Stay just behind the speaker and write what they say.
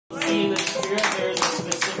already in the Spirit. There's a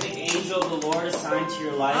specific angel of the Lord assigned to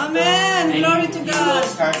your life. Amen. Glory to God. You will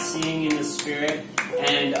start seeing in the Spirit,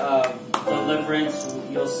 and deliverance.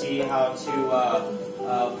 You'll see how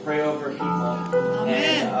to pray over people.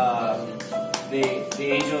 Amen. And the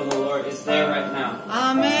angel of the Lord is there right now.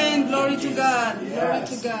 Amen. Glory to God. Glory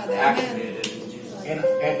to God. Amen. Activated in Jesus' name.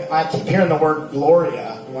 And I keep hearing the word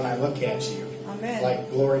Gloria when I look at you. Amen. Like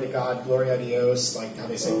glory to God, Gloria a Dios, like how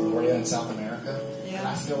they say Gloria in South America. Yeah. And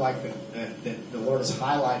I feel like that the Lord is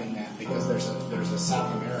highlighting that because there's a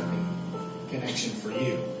South American connection for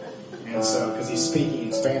you. And so, because he's speaking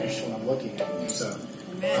in Spanish when I'm looking at you. So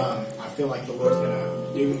I feel like the Lord's going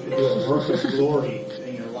to do a work of glory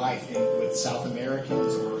in your life with South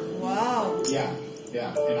Americans. Wow. Yeah.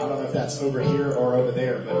 And I don't know if that's over here or over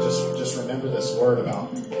there, but just remember this word about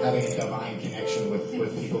having a divine connection with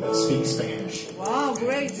people that speak Spanish. Wow,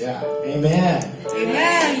 great. Yeah. Amen.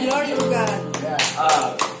 Amen. Glory to God. Yeah.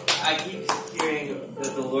 I keep hearing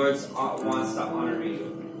that the Lord wants to honor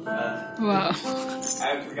you. Wow.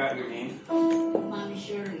 I forgot your name. Mommy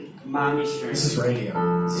Shirley. Mommy Shirley. This is radio.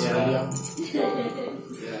 This is radio.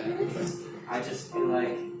 Yeah. I just feel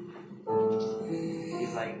like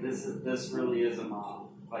he's like, this really is a mom.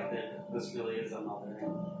 Like this really is a mother,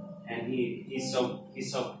 and he's so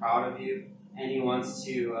proud of you, and he wants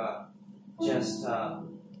to just.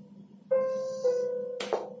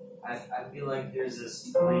 I feel like there's this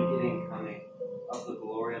blanketing coming of the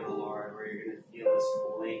glory of the Lord, where you're going to feel this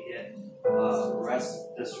blanket,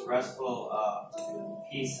 this restful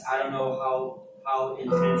peace. I don't know how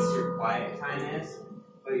intense your quiet time is,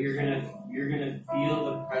 but you're gonna feel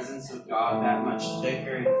the presence of God that much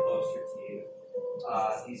thicker and closer to you.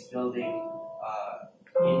 He's building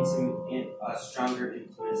stronger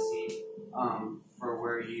intimacy for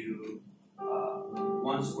where you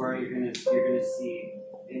once were. You're gonna see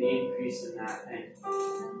an increase in that, and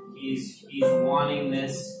he's wanting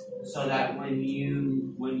this so that when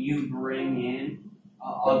you bring in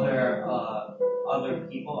other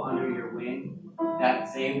people under your wing,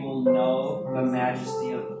 that they will know the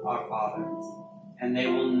majesty of our Father, and they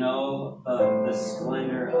will know the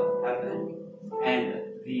splendor of heaven and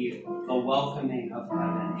the welcoming of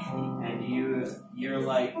heaven, and you're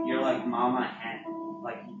like Mama Hen,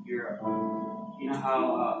 like you know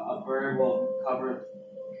how a bird will cover.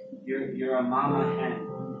 You're a Mama Hen,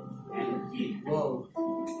 and he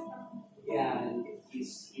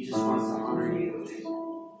just wants to honor you.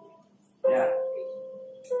 Yeah.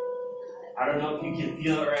 I don't know if you can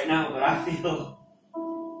feel it right now, but I feel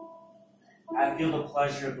the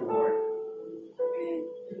pleasure of the Lord.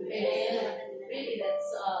 Really, that's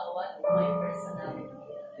what my personality is.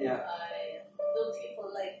 Yeah. I do people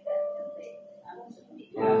like that, and they actually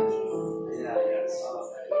Jesus. Yeah. Yes.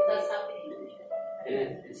 That's happening.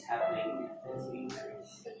 It's happening as we marry.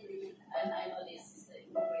 And I know this is the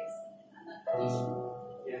grace and not tradition.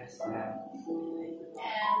 Yes. Yeah.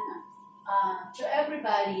 And to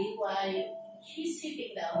everybody, while he's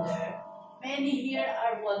sitting down there, many here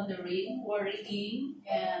are wondering, worrying,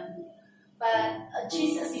 but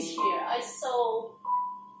Jesus is here. I saw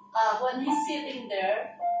when he's sitting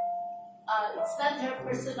there, it's not her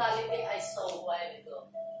personality I saw a while ago.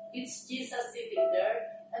 It's Jesus sitting there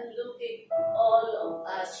and looking all of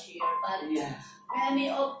us here. But many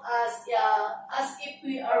of us, as if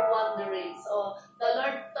we are wondering. So the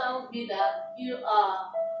Lord told me that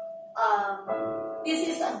this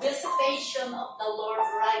is a visitation of the Lord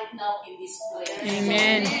right now in this place.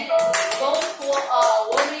 Amen. So don't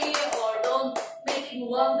worry or don't make him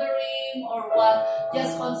wondering or what.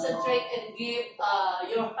 Just concentrate and give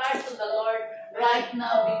your heart to the Lord right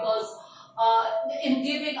now, because in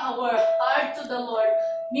giving our heart to the Lord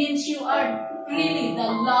means you are really the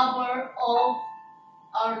lover of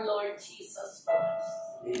our Lord Jesus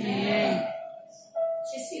Christ. Amen.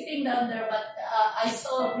 She's sitting down there, but I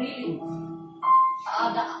saw really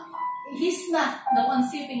he's not the one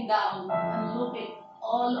sitting down and looking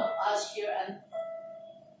all of us here, and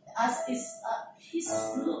he's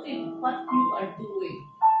looking what you are doing.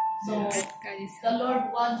 So the Lord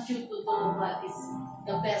wants you to do what is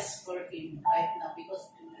the best for him right now, because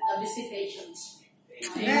the visitation is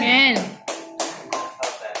here. Amen. I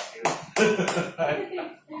felt that too.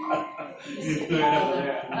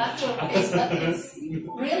 Not your face, but it's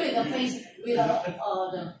really the face without the.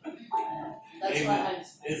 That's what I'm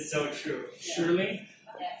saying. It's so true. Shirley?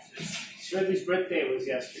 Yes. Shirley's birthday was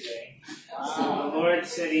yesterday. So the Lord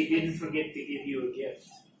said he didn't forget to give you a gift.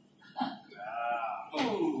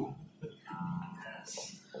 Oh.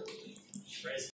 Yes. Praise